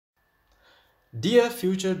Dear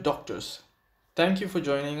future doctors, thank you for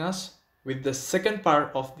joining us with the second part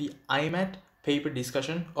of the Imat paper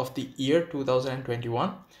discussion of the year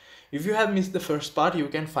 2021. If you have missed the first part, you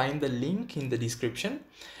can find the link in the description.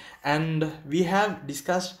 And we have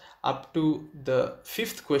discussed up to the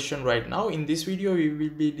fifth question right now. In this video, we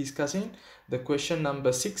will be discussing the question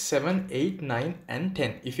number 6, 7, 8, 9, and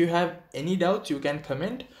 10. If you have any doubts, you can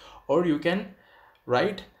comment or you can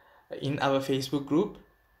write in our Facebook group.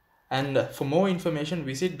 And for more information,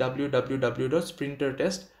 visit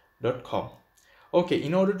www.sprintertest.com. Okay,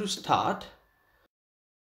 in order to start,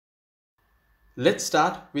 let's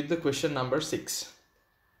start with the question number 6.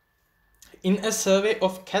 In a survey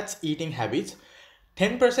of cats' eating habits,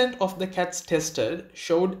 10% of the cats tested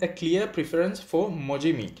showed a clear preference for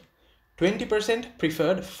moji meat. 20%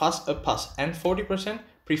 preferred fuss a puss and 40%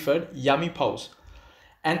 preferred yummy paws.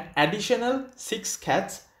 An additional 6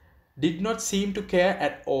 cats did not seem to care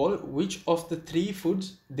at all which of the 3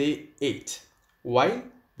 foods they ate, while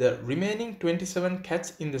the remaining 27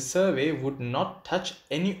 cats in the survey would not touch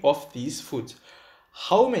any of these foods.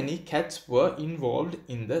 How many cats were involved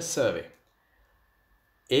in the survey?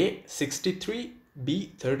 A. 63,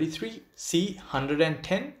 B. 33, C.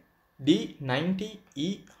 110, D. 90,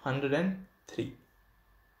 E. 103.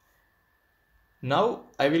 Now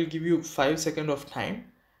I will give you 5 seconds of time.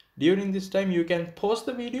 During this time you can pause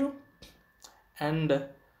the video and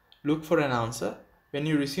look for an answer. When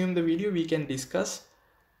you resume the video, we can discuss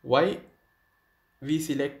why we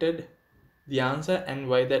selected the answer and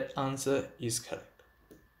why that answer is correct.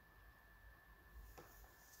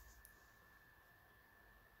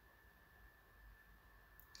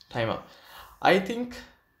 Time up. I think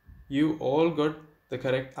you all got the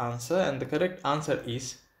correct answer, and the correct answer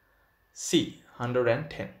is C,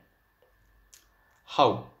 110.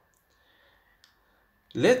 How?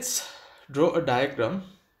 Let's draw a diagram,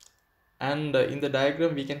 and in the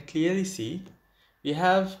diagram we can clearly see we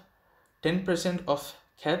have 10% of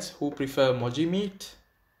cats who prefer moji meat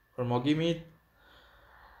or mogi meat,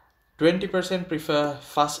 20% prefer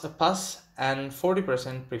fuss a puss, and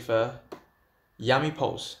 40% prefer yummy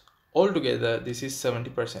paws. Altogether this is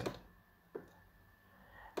 70%.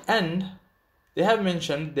 And they have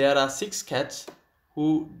mentioned there are 6 cats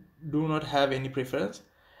who do not have any preference,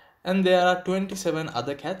 and there are 27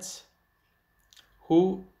 other cats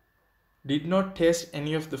who did not taste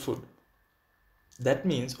any of the food. That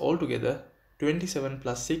means altogether 27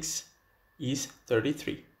 plus 6 is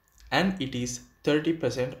 33, and it is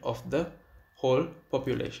 30% of the whole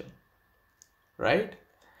population, right?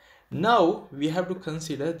 Now we have to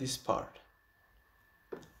consider this part.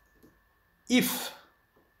 If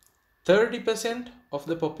 30% of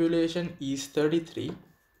the population is 33,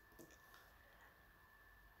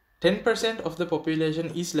 10% of the population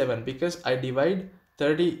is 11, because I divide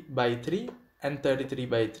 30 by 3 and 33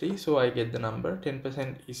 by 3, so I get the number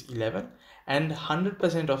 10% is 11, and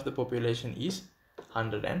 100% of the population is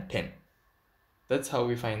 110. That's how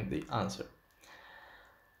we find the answer.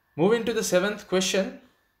 Moving to the 7th question.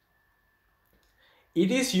 It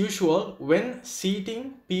is usual when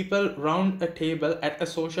seating people round a table at a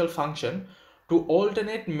social function to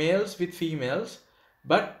alternate males with females,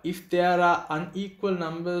 but if there are unequal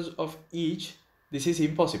numbers of each, this is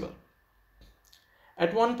impossible.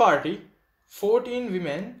 At one party, 14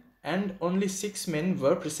 women and only 6 men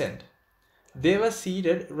were present. They were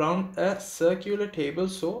seated round a circular table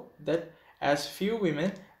so that as few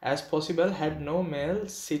women as possible had no male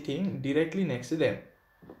sitting directly next to them.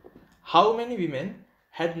 How many women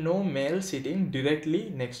had no male sitting directly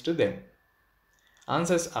next to them?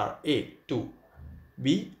 Answers are A, 2,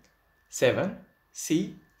 B, 7,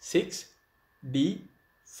 C, 6, D,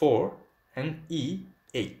 4, and E,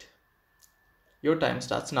 8. Your time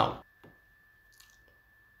starts now.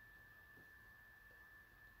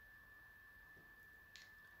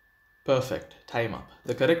 Perfect. Time up.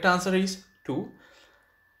 The correct answer is 2.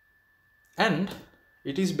 And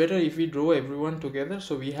it is better if we draw everyone together.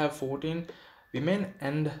 So we have 14 women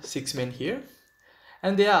and 6 men here.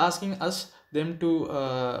 And they are asking them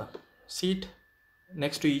to seat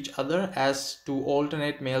next to each other as to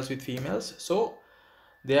alternate males with females. So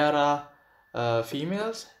there are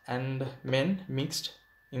females and men mixed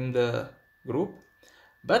in the group,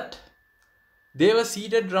 but they were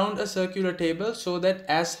seated round a circular table so that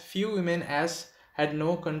as few women as had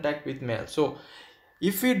no contact with males. So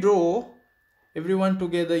if we draw everyone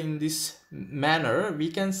together in this manner, we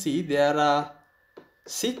can see there are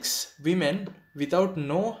 6 women without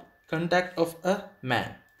no contact of a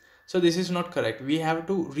man. So this is not correct. We have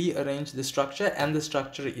to rearrange the structure, and the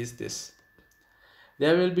structure is this.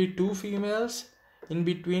 There will be 2 females in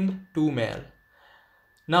between 2 male.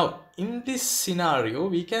 Now, in this scenario,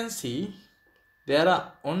 we can see there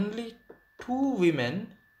are only two women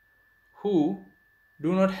who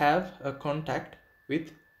do not have a contact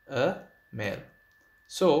with a male.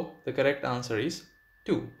 So, the correct answer is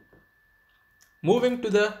 2. Moving to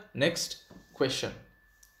the next question.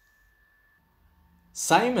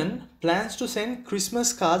 Simon plans to send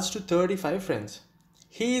Christmas cards to 35 friends.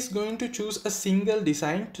 He is going to choose a single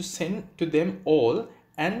design to send to them all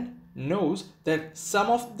and knows that some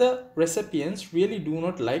of the recipients really do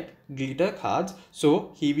not like glitter cards,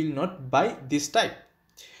 so he will not buy this type.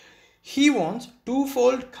 He wants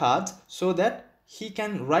two-fold cards so that he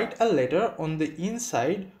can write a letter on the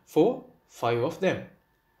inside for 5 of them.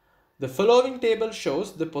 The following table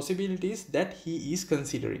shows the possibilities that he is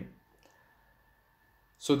considering.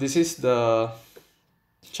 So this is the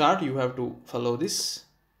chart, you have to follow this.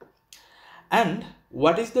 And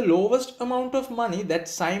what is the lowest amount of money that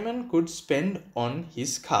Simon could spend on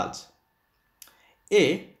his cards?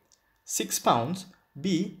 A. 6 pounds.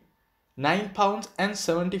 B. 9 pounds and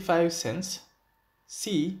 75 cents.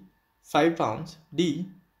 C. 5 pounds. D.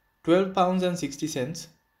 12 pounds and 60 cents.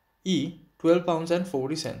 E. 12 pounds and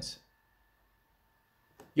 40 cents.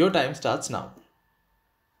 Your time starts now.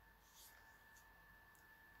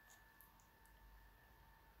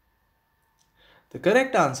 The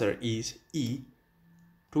correct answer is E.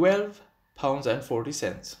 12 pounds and 40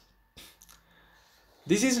 cents.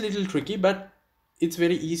 This is a little tricky, but it's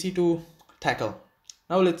very easy to tackle.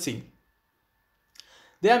 Now let's see.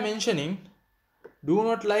 They are mentioning do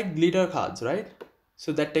not like glitter cards, right?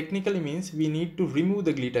 So that technically means we need to remove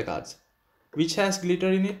the glitter cards. Which has glitter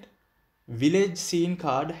in it? Village scene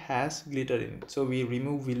card has glitter in it. So we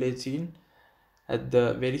remove village scene at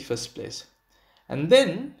the very first place. And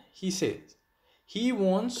then he says he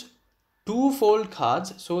wants two-fold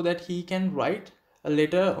cards so that he can write a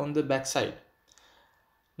letter on the back side.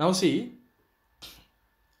 Now see,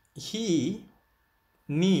 he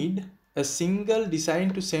need a single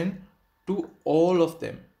design to send to all of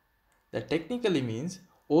them. That technically means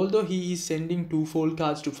although he is sending two-fold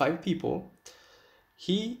cards to 5 people,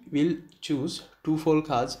 he will choose two-fold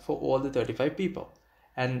cards for all the 35 people.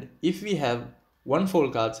 And if we have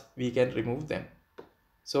one-fold cards, we can remove them.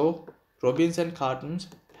 So robins and cartoons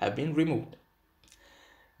have been removed.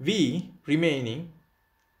 We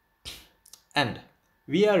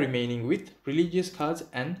are remaining with religious cards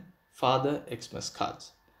and Father Xmas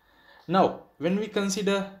cards. Now, when we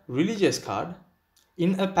consider religious card,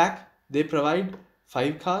 in a pack they provide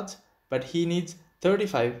 5 cards, but he needs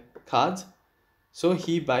 35 cards, so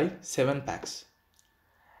he buys 7 packs.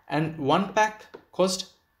 And one pack cost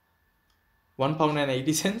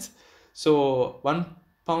 £1.80. So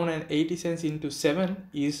 £1.80 into 7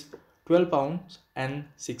 is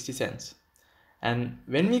 £12.60. And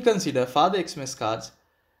when we consider Father Xmas cards,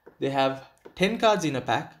 they have 10 cards in a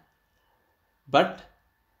pack, but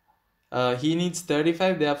he needs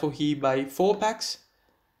 35, therefore he buys 4 packs.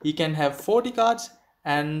 He can have 40 cards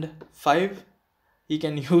and 5 he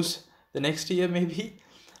can use the next year maybe.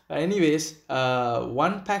 Anyways,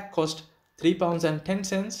 one pack cost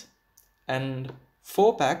 £3.10 and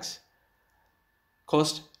 4 packs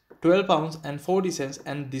cost £12.40,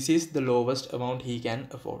 and this is the lowest amount he can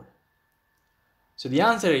afford. So the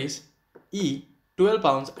answer is E,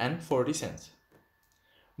 £12.40.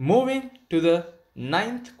 Moving to the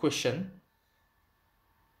 9th question.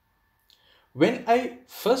 When I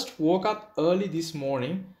first woke up early this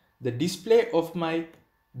morning, the display of my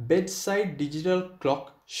bedside digital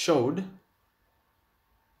clock showed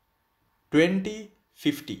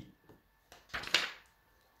 20:50.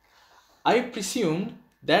 I presumed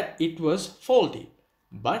that it was faulty,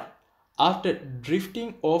 but after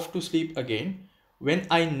drifting off to sleep again, when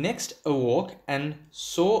I next awoke and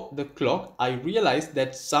saw the clock, I realized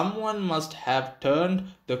that someone must have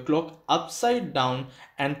turned the clock upside down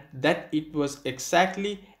and that it was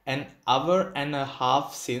exactly an hour and a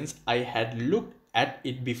half since I had looked at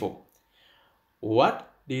it before.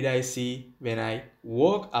 What did I see when I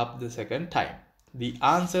woke up the second time? The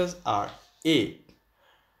answers are A,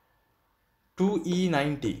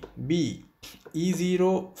 2E90, B,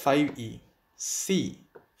 E0 5E, C,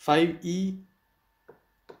 5E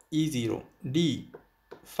E0, D,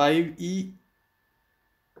 5E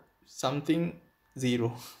something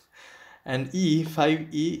 0, and E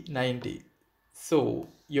 5E90. So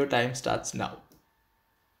your time starts now.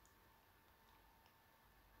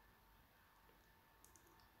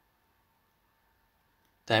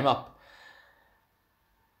 Time up.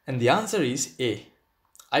 And the answer is A.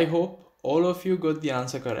 I hope all of you got the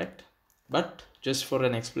answer correct, but just for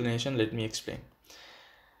an explanation, let me explain.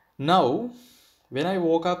 Now, when I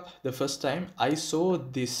woke up the first time, I saw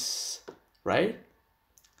this, right?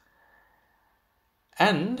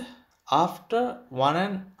 And after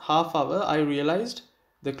 1.5 hours, I realized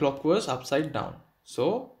the clock was upside down.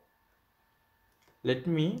 So let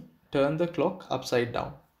me turn the clock upside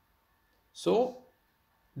down. So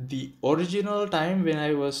the original time when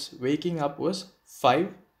I was waking up was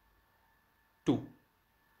 5 2.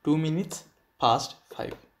 2 minutes past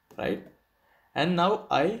 5, right? And now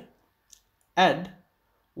I add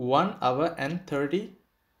 1 hour and 30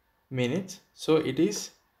 minutes. So it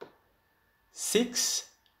is 6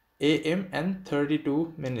 a.m. and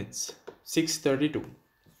 32 minutes. 6:32.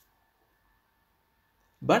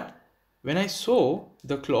 But when I saw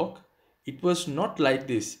the clock, it was not like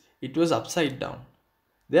this. It was upside down.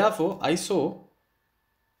 Therefore, I saw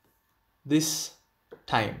this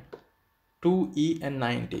time 2e and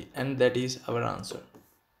 90, and that is our answer.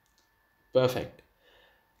 Perfect.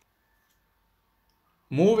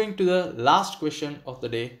 Moving to the last question of the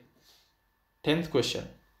day, 10th question.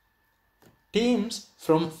 Teams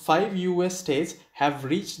from 5 US states have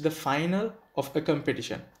reached the final of a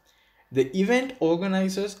competition. The event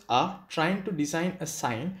organizers are trying to design a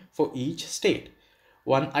sign for each state.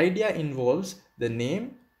 One idea involves the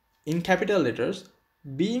name in capital letters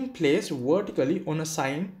being placed vertically on a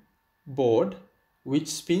sign board which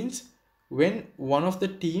spins when one of the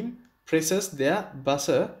team presses their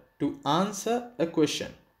buzzer to answer a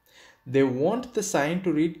question. They want the sign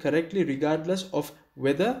to read correctly regardless of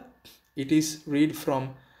whether it is read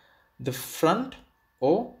from the front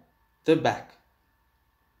or the back.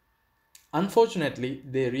 Unfortunately,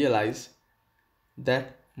 they realize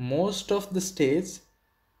that most of the states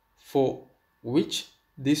for which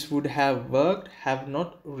this would have worked have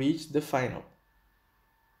not reached the final.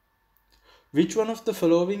 Which one of the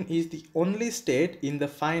following is the only state in the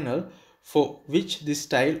final for which this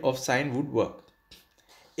style of sign would work?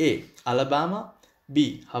 A. Alabama,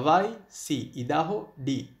 B. Hawaii, C. Idaho,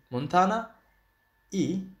 D. Montana,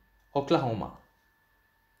 E. Oklahoma.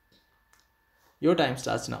 Your time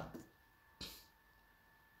starts now.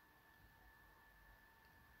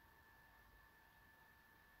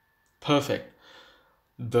 Perfect.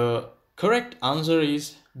 The correct answer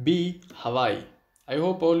is B. Hawaii. I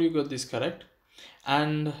hope all you got this correct.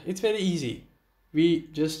 And it's very easy. We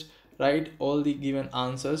just write all the given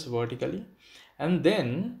answers vertically. And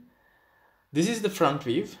then this is the front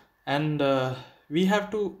view. And we have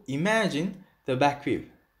to imagine the back view.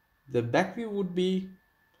 The back view would be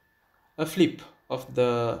a flip of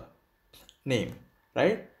the name,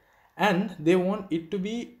 right? And they want it to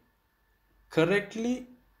be correctly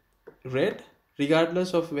read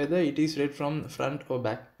regardless of whether it is read from front or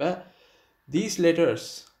back. But these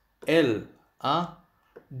letters L,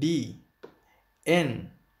 D,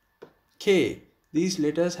 N, K, these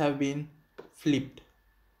letters have been flipped.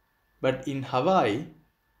 But in Hawaii,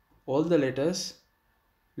 all the letters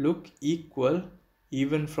look equal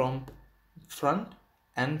even from front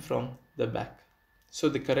and from the back. So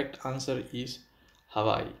the correct answer is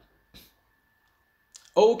Hawaii.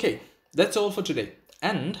 Okay, that's all for today.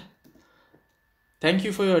 And thank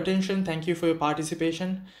you for your attention. Thank you for your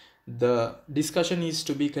participation. The discussion is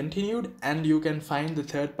to be continued and you can find the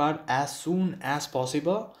third part as soon as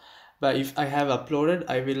possible. But if I have uploaded,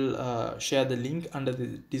 I will share the link under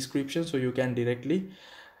the description so you can directly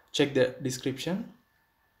check the description.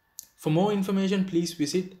 For more information, please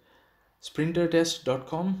visit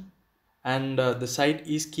sprintertest.com and the site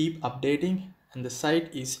is Keep Updating and the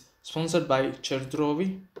site is sponsored by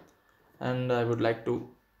Chertrovi, and I would like to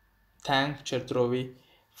thank Chertrovi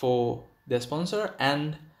for their sponsor.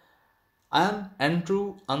 And I am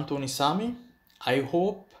Antru Anthonisamy. I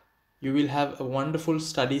hope you will have a wonderful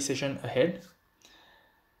study session ahead.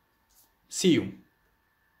 See you.